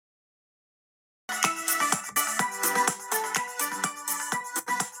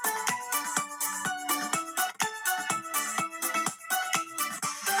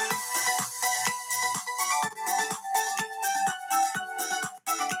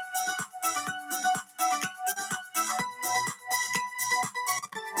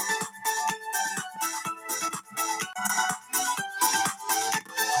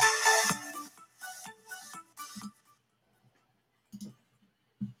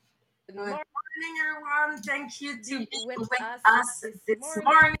Good morning morning, everyone. Thank you to to be be with with us us this this morning.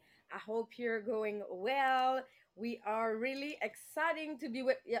 morning. I hope you're going well. We are really exciting to be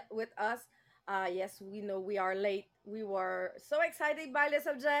with us. Yes, we know we are late. We were so excited by the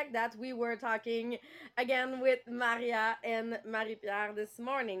subject that we were talking again with Maria and Marie-Pierre this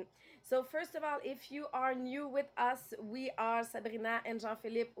morning. So first of all, if you are new with us, we are Sabrina and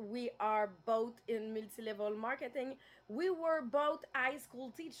Jean-Philippe. We are both in multi-level marketing. We were both high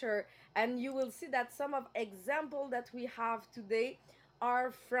school teacher, and you will see that some of example that we have today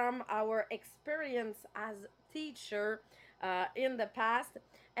are from our experience as teacher in the past.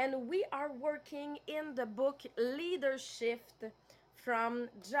 And we are working in the book Leadershift from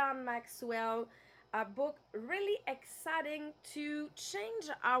John Maxwell, a book really exciting to change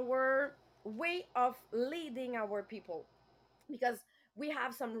our way of leading our people, because we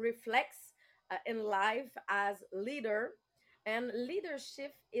have some reflex in life as leader, and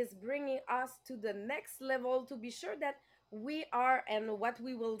leadership is bringing us to the next level to be sure that we are, and what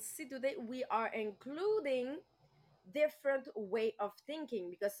we will see today, we are including different way of thinking,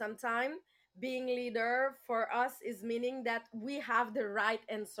 because sometimes being leader for us is meaning that we have the right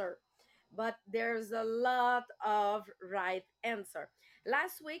answer, but there's a lot of right answer.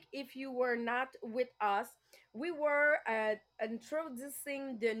 Last week, if you were not with us, we were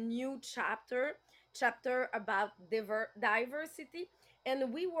introducing the new chapter about diversity,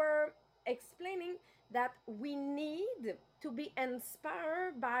 and we were explaining that we need to be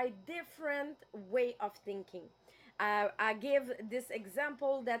inspired by different way of thinking. I give this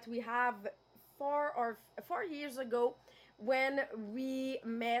example that we have 4 years ago when we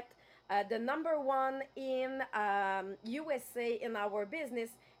met the number one in USA in our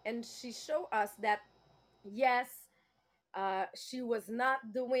business, and she showed us that yes, she was not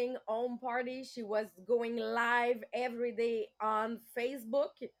doing home party. She was going live every day on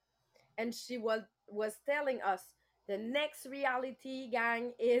Facebook, and she was telling us the next reality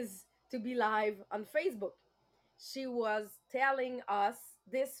gang is to be live on Facebook. She was telling us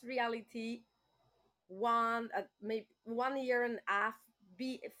this reality maybe 1 year and a half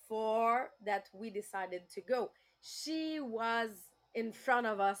before that we decided to go. She was in front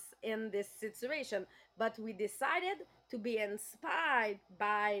of us in this situation, but we decided to be inspired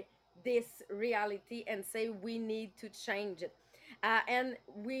by this reality and say we need to change it. And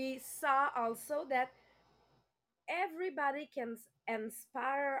we saw also that everybody can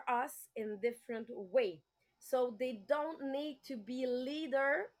inspire us in different way, so they don't need to be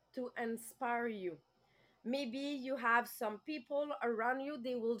leader to inspire you. Maybe you have some people around you,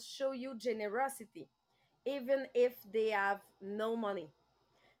 they will show you generosity even if they have no money.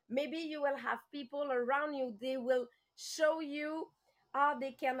 Maybe you will have people around you, they will show you how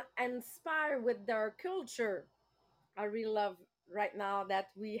they can inspire with their culture. I really love right now that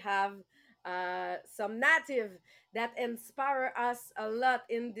we have some native that inspire us a lot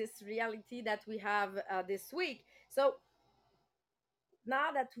in this reality that we have this week. So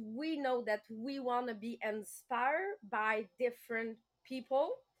now that we know that we want to be inspired by different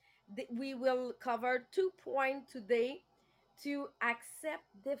people, we will cover 2 points today to accept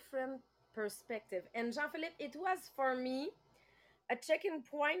different perspective. And Jean-Philippe, it was for me a checking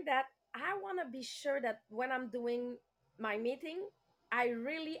point that I want to be sure that when I'm doing my meeting, I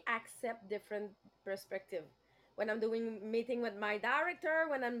really accept different perspective. When I'm doing meeting with my director,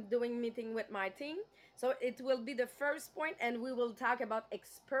 when I'm doing meeting with my team. So it will be the first point, and we will talk about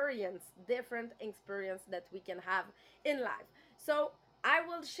experience, different experience that we can have in life. So I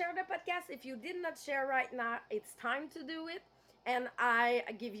will share the podcast. If you did not share right now, it's time to do it. And I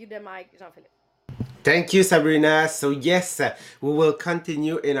give you the mic, Jean-Philippe. Thank you, Sabrina. So, yes, we will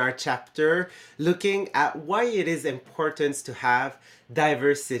continue in our chapter looking at why it is important to have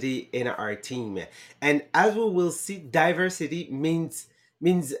diversity in our team. And as we will see, diversity means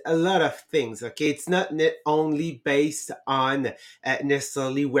a lot of things. Okay, it's not only based on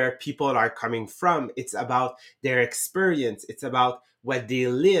necessarily where people are coming from. It's about their experience. It's about what they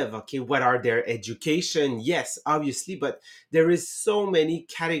live. Okay, what are their education? Yes, obviously, but there is so many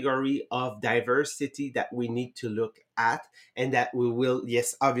category of diversity that we need to look at, and that we will,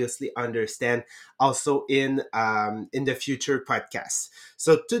 yes, obviously understand also in the future podcasts.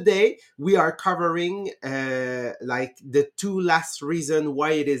 So today we are covering like the two last reason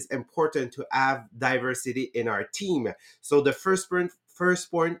why it is important to have diversity in our team. So the first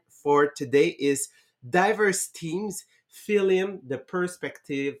point for today is diverse teams fill in the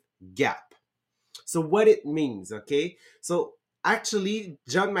perspective gap. So what it means, okay? So actually,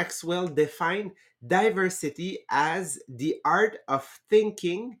 John Maxwell defined diversity as the art of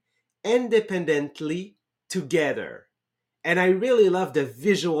thinking independently together. And I really love the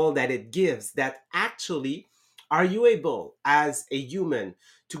visual that it gives, that actually are you able as a human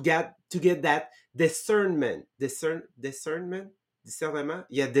to get that discernment, yeah, discernment.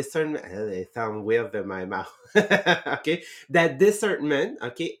 It sounds weird in my mouth. Okay, that discernment,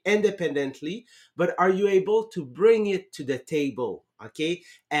 okay, independently, but are you able to bring it to the table, okay,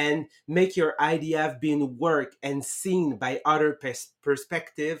 and make your idea being worked and seen by other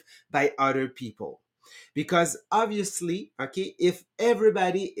perspective, by other people? Because obviously, okay, if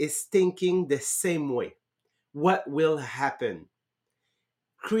everybody is thinking the same way, what will happen?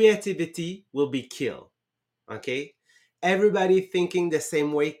 Creativity will be killed, okay? Everybody thinking the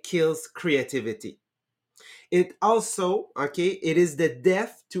same way kills creativity. It also, okay, it is the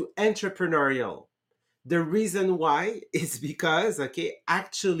death to entrepreneurial. The reason why is because, okay,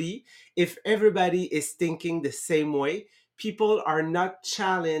 actually, if everybody is thinking the same way, people are not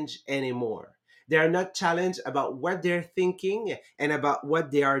challenged anymore. They are not challenged about what they're thinking and about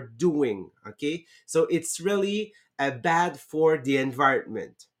what they are doing, okay? So it's really bad for the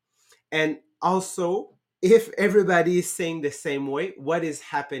environment. And also, if everybody is saying the same way, what is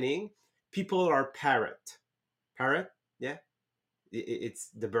happening? People are parrot. Parrot? Yeah, it's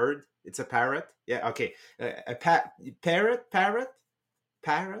the bird. It's a parrot. Yeah, okay. Parrot, parrot,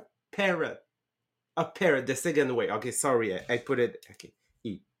 parrot, parrot. A parrot. The second way. Okay, sorry, I put it. Okay,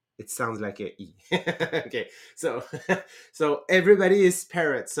 e. It sounds like a e. Okay, so so everybody is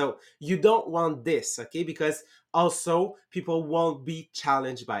parrot. So you don't want this, okay? Because also people won't be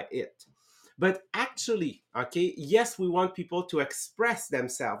challenged by it. But actually, okay, yes, we want people to express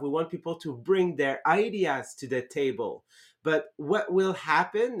themselves. We want people to bring their ideas to the table. But what will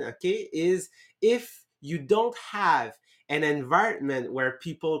happen, okay, is if you don't have an environment where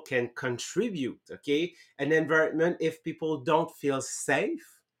people can contribute, okay, an environment if people don't feel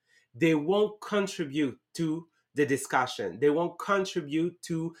safe, they won't contribute to the discussion. They won't contribute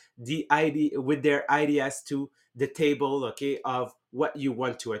to the idea with their ideas to the table, okay, of what you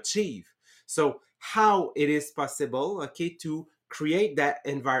want to achieve. So how it is possible, okay, to create that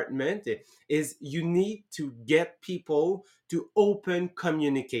environment is you need to get people to open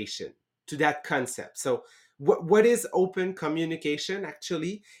communication to that concept. So what is open communication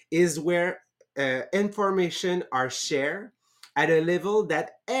actually is where information are shared at a level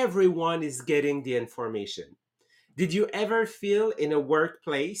that everyone is getting the information. Did you ever feel in a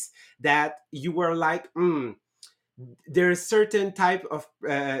workplace that you were like, there's certain type of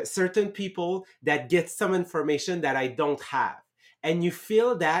certain people that get some information that I don't have, and you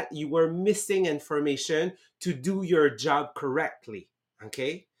feel that you were missing information to do your job correctly,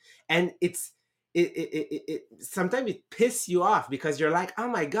 okay? And it sometimes it pisses you off because you're like, oh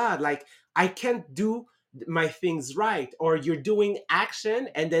my god, like I can't do my things right, or you're doing action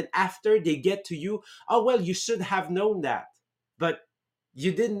and then after they get to you, oh well, you should have known that, but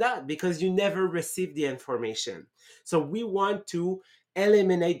you did not because you never received the information. So we want to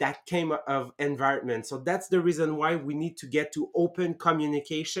eliminate that kind of environment. So that's the reason why we need to get to open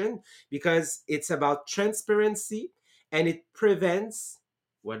communication, because it's about transparency and it prevents,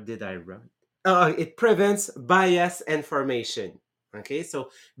 what did I write? It prevents bias information. Okay,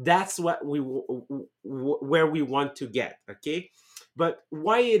 so that's what where we want to get. Okay, but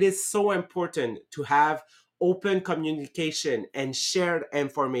why it is so important to have open communication and shared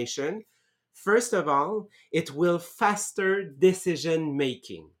information? First of all, it will faster decision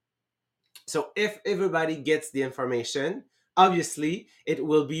making. So if everybody gets the information, obviously it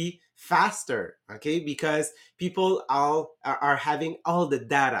will be faster, okay? Because people all are having all the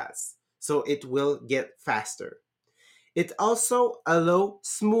datas. So it will get faster. It also allow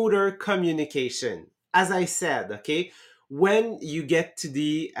smoother communication. As I said, okay, when you get to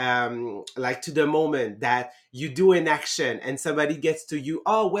the like to the moment that you do an action and somebody gets to you,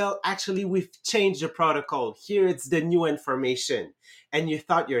 oh well, actually we've changed the protocol. Here it's the new information, and you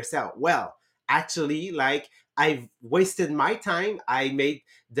thought yourself, well, actually, like I've wasted my time. I made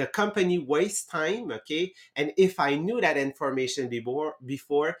the company waste time, okay? And if I knew that information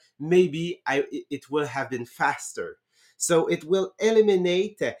before, maybe it will have been faster. So it will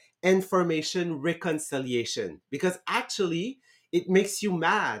eliminate information reconciliation, because actually it makes you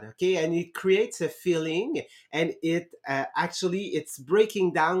mad, okay, and it creates a feeling, and it actually it's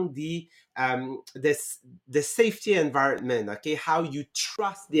breaking down this the safety environment, okay, how you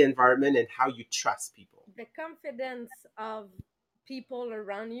trust the environment and how you trust people. The confidence of people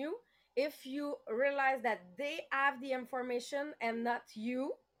around you, if you realize that they have the information and not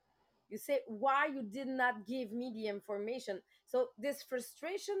you, you say why you did not give me the information. So this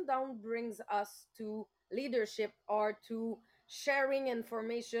frustration down brings us to leadership or to sharing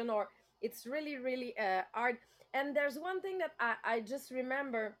information, or it's really hard. And there's one thing that I just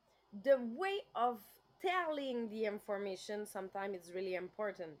remember, the way of telling the information sometimes is really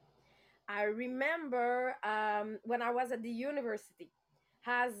important. I remember when I was at the university,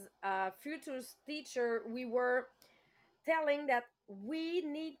 as a futures teacher, we were telling that we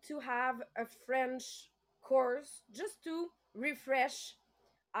need to have a French course just to refresh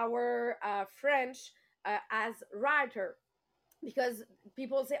our French as writer, because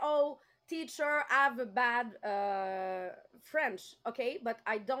people say, "Oh, teacher, I have a bad French." Okay, but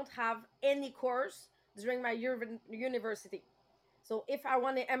I don't have any course during my university. So if I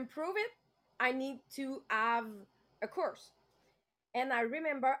want to improve it, I need to have a course. And I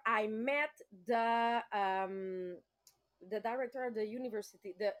remember I met the director of the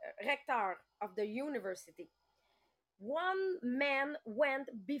university, the rector of the university. One man went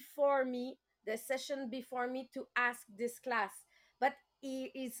before me, the session before me, to ask this class, but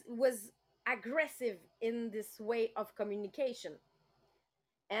was aggressive in this way of communication.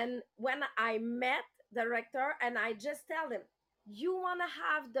 And when I met the rector, and I just tell them, you want to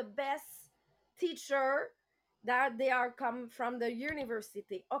have the best teacher, that they are come from the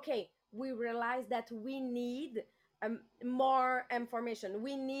university. Okay, we realize that we need more information.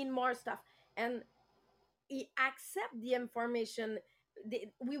 We need more stuff. And he accept the information.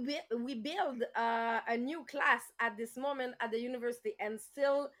 We build a new class at this moment at the university, and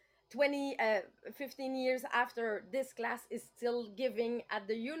still 20 15 years after, this class is still giving at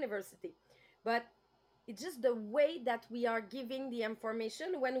the university. But it's just the way that we are giving the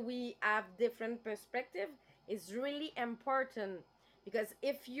information when we have different perspective is really important, because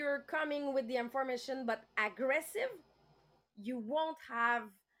if you're coming with the information but aggressive, you won't have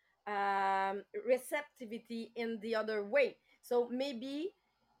receptivity in the other way. So maybe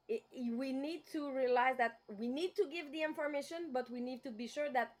we need to realize that we need to give the information, but we need to be sure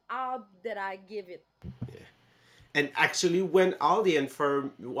that how did I give it. And actually, when all the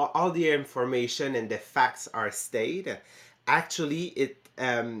information and the facts are stated, actually it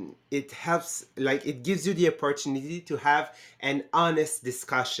helps, like it gives you the opportunity to have an honest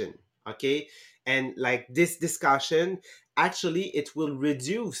discussion. Okay, and like this discussion, actually it will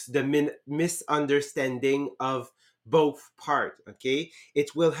reduce the misunderstanding of both part. Okay,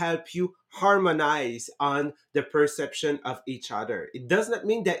 it will help you harmonize on the perception of each other. It does not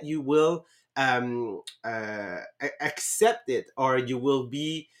mean that you will accept it, or you will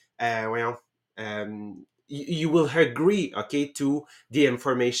be you will agree, okay, to the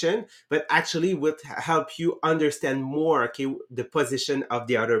information, but actually will help you understand more, okay, the position of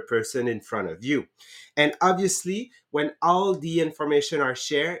the other person in front of you. And obviously, when all the information are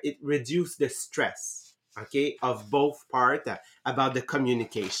shared, it reduces the stress, okay, of both part about the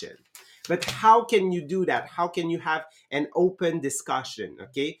communication. But how can you do that? How can you have an open discussion?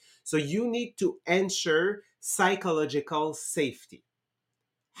 Okay, so you need to ensure psychological safety.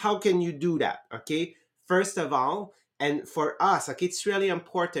 How can you do that? Okay, first of all, and for us, okay, it's really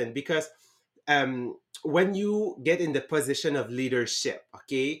important because um, when you get in the position of leadership,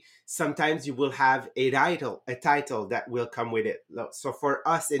 okay, sometimes you will have a title that will come with it. So for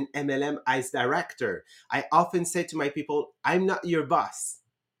us in MLM as director, I often say to my people, I'm not your boss,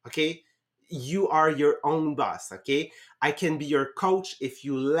 okay? You are your own boss, okay? I can be your coach if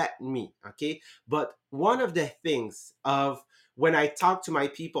you let me, okay? But one of the things of when I talk to my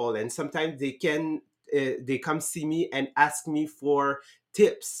people, and sometimes they come see me and ask me for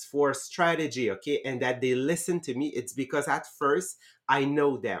tips for strategy, okay, and that they listen to me, it's because at first I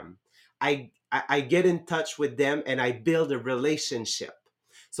know them. I get in touch with them and I build a relationship.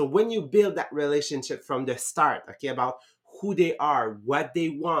 So when you build that relationship from the start, okay, about who they are, what they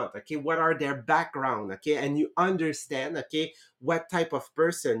want, okay, what are their background, okay, and you understand, okay, what type of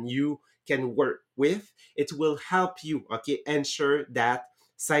person you can work with, it will help you, okay, ensure that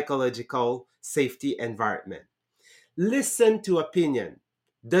psychological safety environment. Listen to opinion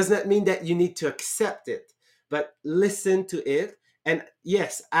does not mean that you need to accept it, but listen to it. And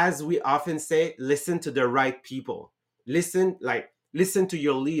yes, as we often say, listen to the right people. Listen to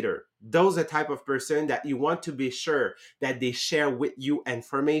your leader. Those are the type of person that you want to be sure that they share with you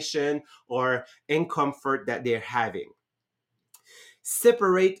information or in comfort that they're having.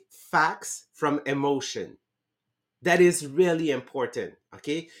 Separate facts from emotion. That is really important,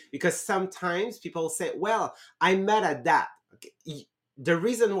 okay? Because sometimes people say, well, I'm mad at that. Okay, the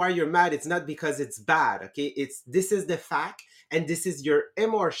reason why you're mad, it's not because it's bad, okay? It's this is the fact, and this is your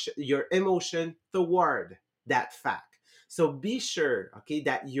emotion toward that fact. So be sure, okay,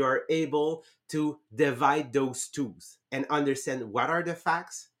 that you're able to divide those twos and understand what are the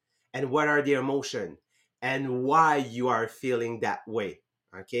facts and what are the emotion and why you are feeling that way,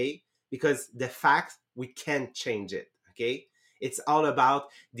 okay? because the fact we can't change it. Okay, it's all about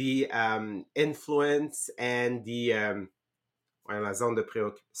the influence and the la zone de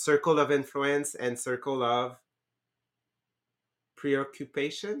circle of influence and circle of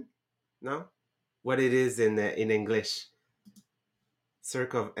preoccupation. No, what it is in English,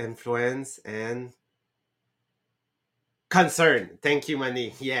 circle of influence and concern. Thank you,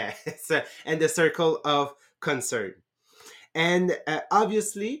 Mani. Yeah, so, and the circle of concern. And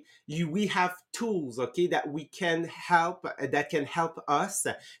obviously we have tools, okay, that we can help that can help us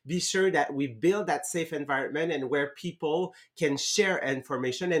be sure that we build that safe environment and where people can share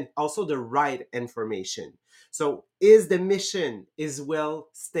information and also the right information. So is the mission is well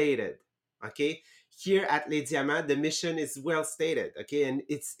stated, okay? Here at Les Diamants, the mission is well stated, okay, and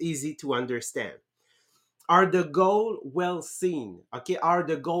it's easy to understand. Are the goal well seen? Okay, are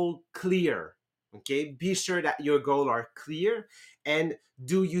the goal clear? Okay, be sure that your goal are clear. And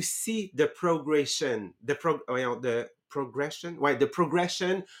do you see the progression, the progression, right, the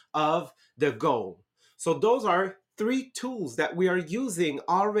progression of the goal? So those are three tools that we are using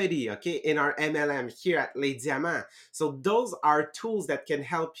already, okay, in our MLM here at Les Diamants. So those are tools that can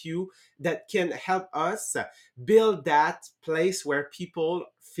help you, that can help us build that place where people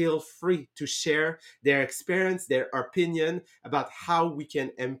feel free to share their experience, their opinion about how we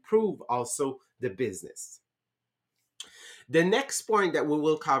can improve also the business. The next point that we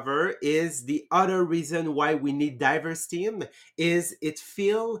will cover is the other reason why we need diverse team is it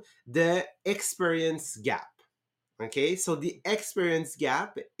fill the experience gap. Okay, so the experience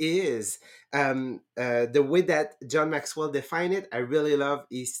gap is the way that John Maxwell defined it. I really love.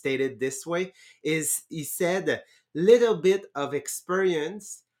 He stated this way: is he said, little bit of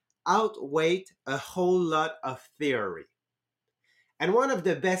experience outweigh a whole lot of theory. And one of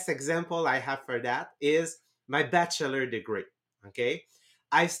the best example I have for that is my bachelor degree. Okay,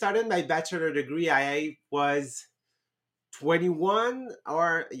 I started my bachelor degree. I was 21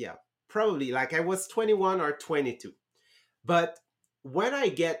 or yeah, probably like I was 21 or 22. But when I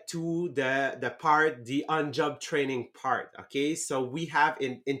get to the part, the on job training part, okay, so we have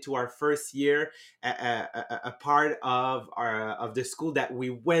into our first year a part of our of the school that we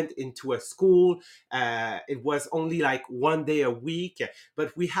went into a school. It was only like 1 day a week,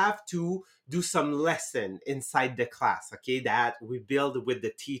 but we have to do some lesson inside the class, okay, that we build with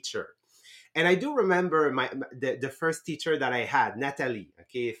the teacher. And I do remember the first teacher that I had, Natalie.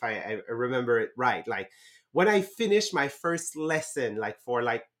 Okay, if I remember it right, like when I finished my first lesson, like for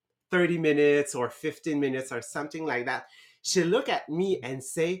like 30 minutes or 15 minutes or something like that, she look at me and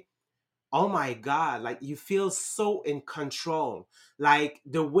say, oh my god, like you feel so in control, like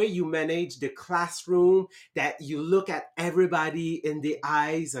the way you manage the classroom, that you look at everybody in the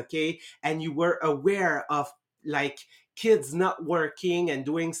eyes, okay, and you were aware of like kids not working and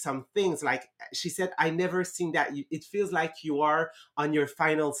doing some things. Like she said, I never seen that. It feels like you are on your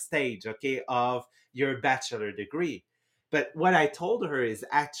final stage, okay, of your bachelor degree. But what I told her is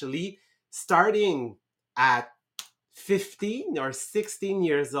actually starting at 15 or 16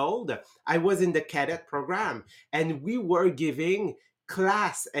 years old, I was in the cadet program and we were giving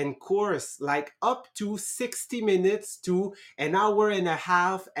class and course like up to 60 minutes to an hour and a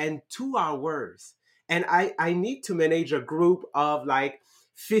half and 2 hours. And I need to manage a group of like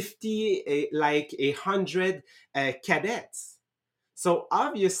 50, like 100 cadets. So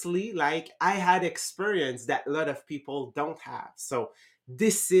obviously, like I had experience that a lot of people don't have. So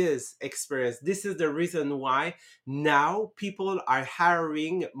this is experience. This is the reason why now people are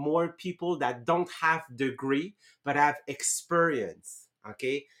hiring more people that don't have degree but have experience.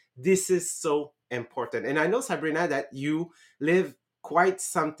 Okay, this is so important. And I know, Sabrina, that you live quite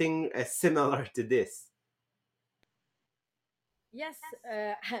something similar to this. Yes,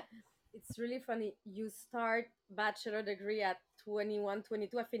 it's really funny. You start bachelor degree at 21,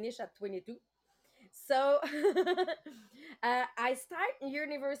 22. I finish at 22. So I start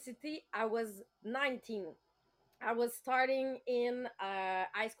university. I was 19. I was starting in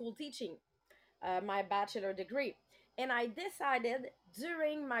high school teaching, my bachelor degree. And I decided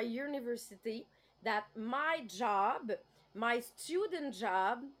during my university that my job, my student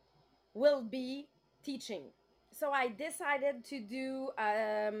job, will be teaching. So I decided to do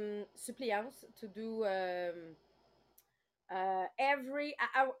suppléance, to do I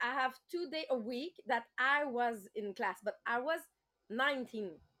have 2 day a week that I was in class, but I was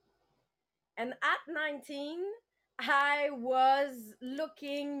 19. And at 19, I was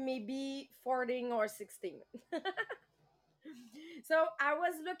looking maybe 14 or 16. So I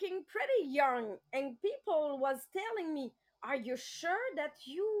was looking pretty young, and people was telling me, "Are you sure that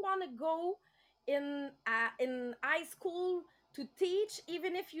you want to go in high school to teach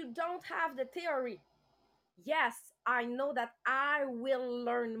even if you don't have the theory. Yes, I know that I will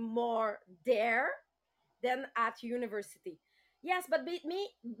learn more there than at university. Yes, but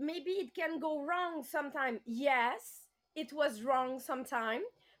maybe it can go wrong sometime. Yes, it was wrong sometime,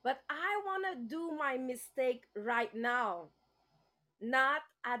 but I want to do my mistake right now, not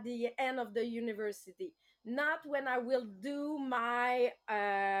at the end of the university, not when I will do my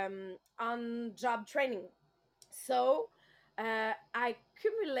on job training. So I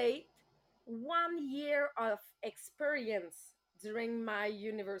accumulate 1 year of experience during my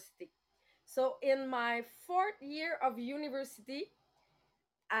university. So in my fourth year of university,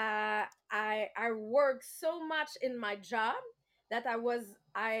 I worked so much in my job that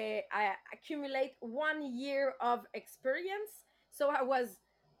I accumulate 1 year of experience. So I was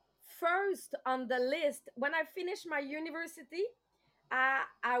first on the list when I finished my university.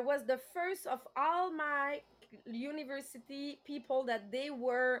 I was the first of all my university people that they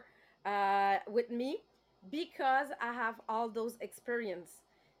were with me because I have all those experience.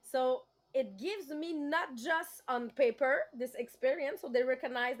 So it gives me not just on paper this experience, so they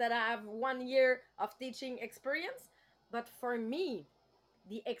recognize that I have 1 year of teaching experience, but for me,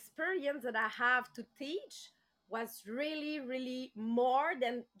 the experience that I have to teach was really, really more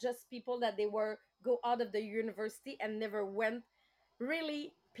than just people that they were go out of the university and never went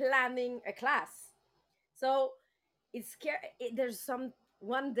really planning a class. So it's scary. There's some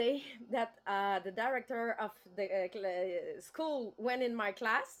one day that the director of the school went in my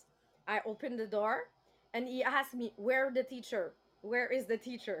class. I opened the door and he asked me, "Where the teacher? Where is the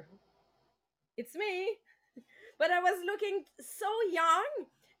teacher?" It's me. But I was looking so young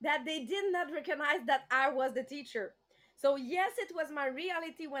that they did not recognize that I was the teacher. So yes, it was my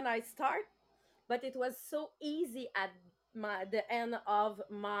reality when I start, but it was so easy at the end of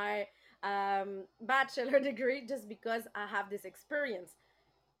my bachelor degree just because I have this experience.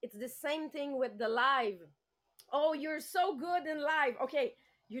 It's the same thing with the live. Oh, you're so good in live. Okay,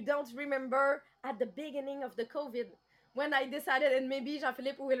 you don't remember at the beginning of the COVID when I decided, and maybe Jean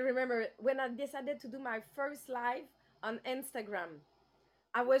Philippe will remember it, when I decided to do my first live on Instagram.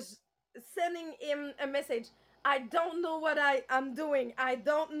 I was sending him a message. I don't know what I am doing. I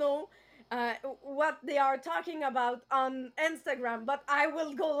don't know uh, what they are talking about on Instagram, but I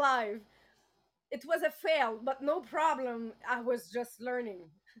will go live. It was a fail, but no problem. I was just learning.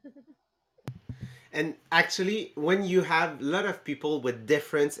 And actually, when you have a lot of people with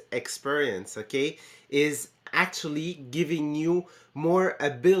different experience, okay, is actually giving you more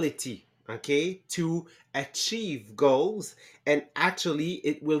ability, okay, to achieve goals, and actually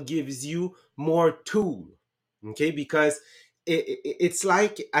it will gives you more tool, okay, because it's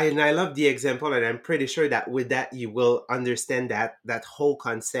like, and I love the example, and I'm pretty sure that with that you will understand that whole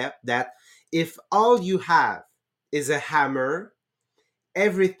concept, that if all you have is a hammer,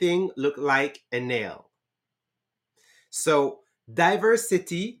 everything look like a nail. So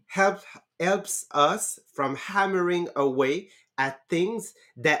diversity helps us from hammering away at things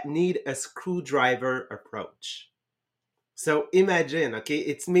that need a screwdriver approach. So imagine, okay,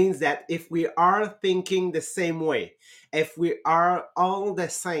 it means that if we are thinking the same way, if we are all the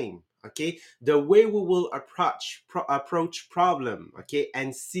same, okay, the way we will approach problem, okay,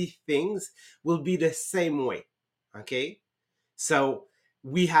 and see things will be the same way, okay. So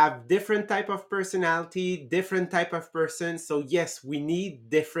we have different type of personality, different type of person, so yes, we need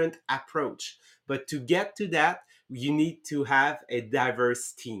different approach, but to get to that, you need to have a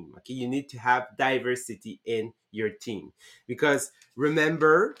diverse team, okay, you need to have diversity in your team, because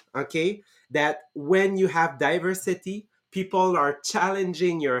remember, okay, that when you have diversity, people are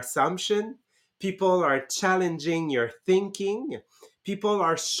challenging your assumption, people are challenging your thinking, people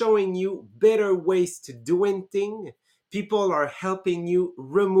are showing you better ways to doing things, people are helping you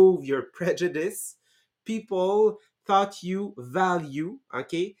remove your prejudice, people thought you value,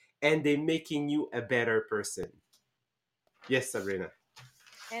 okay, and they making you a better person. Yes, Sabrina.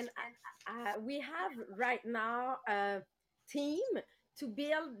 And we have right now a team to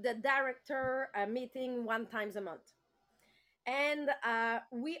build the director meeting one times a month. And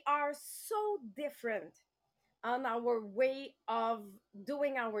we are so different on our way of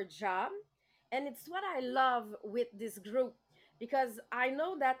doing our job. And it's what I love with this group because I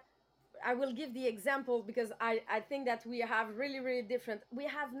know that I will give the example because I think that we have really, really different. We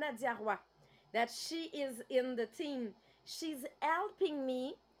have Nadia Roy, that she is in the team. She's helping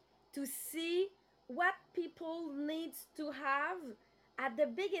me to see what people need to have at the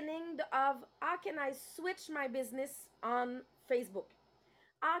beginning of how can I switch my business on Facebook?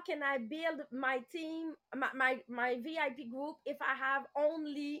 How can I build my team, my VIP group if I have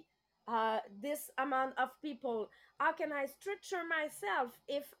only this amount of people? How can I structure myself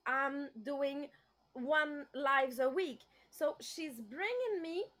if I'm doing one lives a week? So she's bringing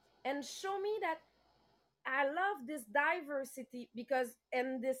me and show me that I love this diversity, because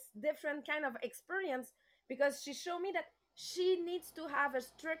and this different kind of experience, because she showed me that she needs to have a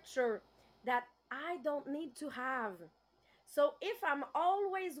structure that I don't need to have. So if I'm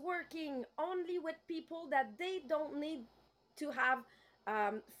always working only with people that they don't need to have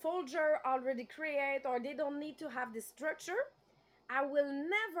folder already create, or they don't need to have this structure, I will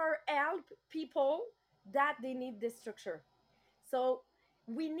never help people that they need this structure. So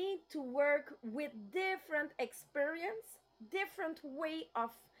we need to work with different experience, different way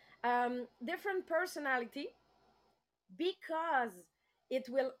of different personality, because it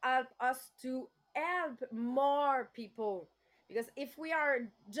will help us to help more people. Because if we are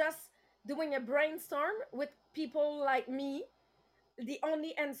just doing a brainstorm with people like me, the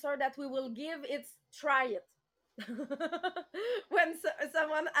only answer that we will give is try it. When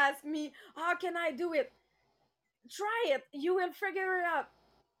someone asks me, how can I do it? Try it, you will figure it out.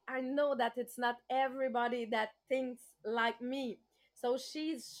 I know that it's not everybody that thinks like me. So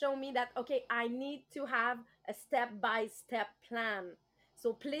she's shown me that, okay, I need to have a step by step plan.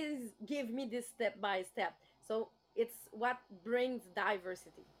 So please give me this step by step. So it's what brings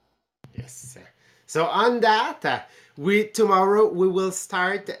diversity. Yes. So on that, we tomorrow we will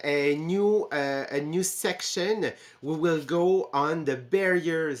start a new section. We will go on the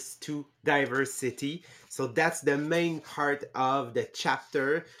barriers to diversity. So that's the main part of the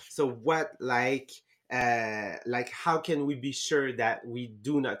chapter. So what like how can we be sure that we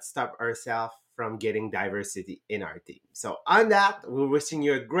do not stop ourselves from getting diversity in our team? So on that, we're wishing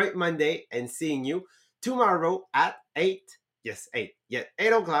you a great Monday and seeing you tomorrow at 8. Yes, 8. Yeah,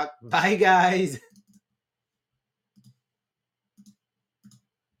 8 o'clock. Bye, guys.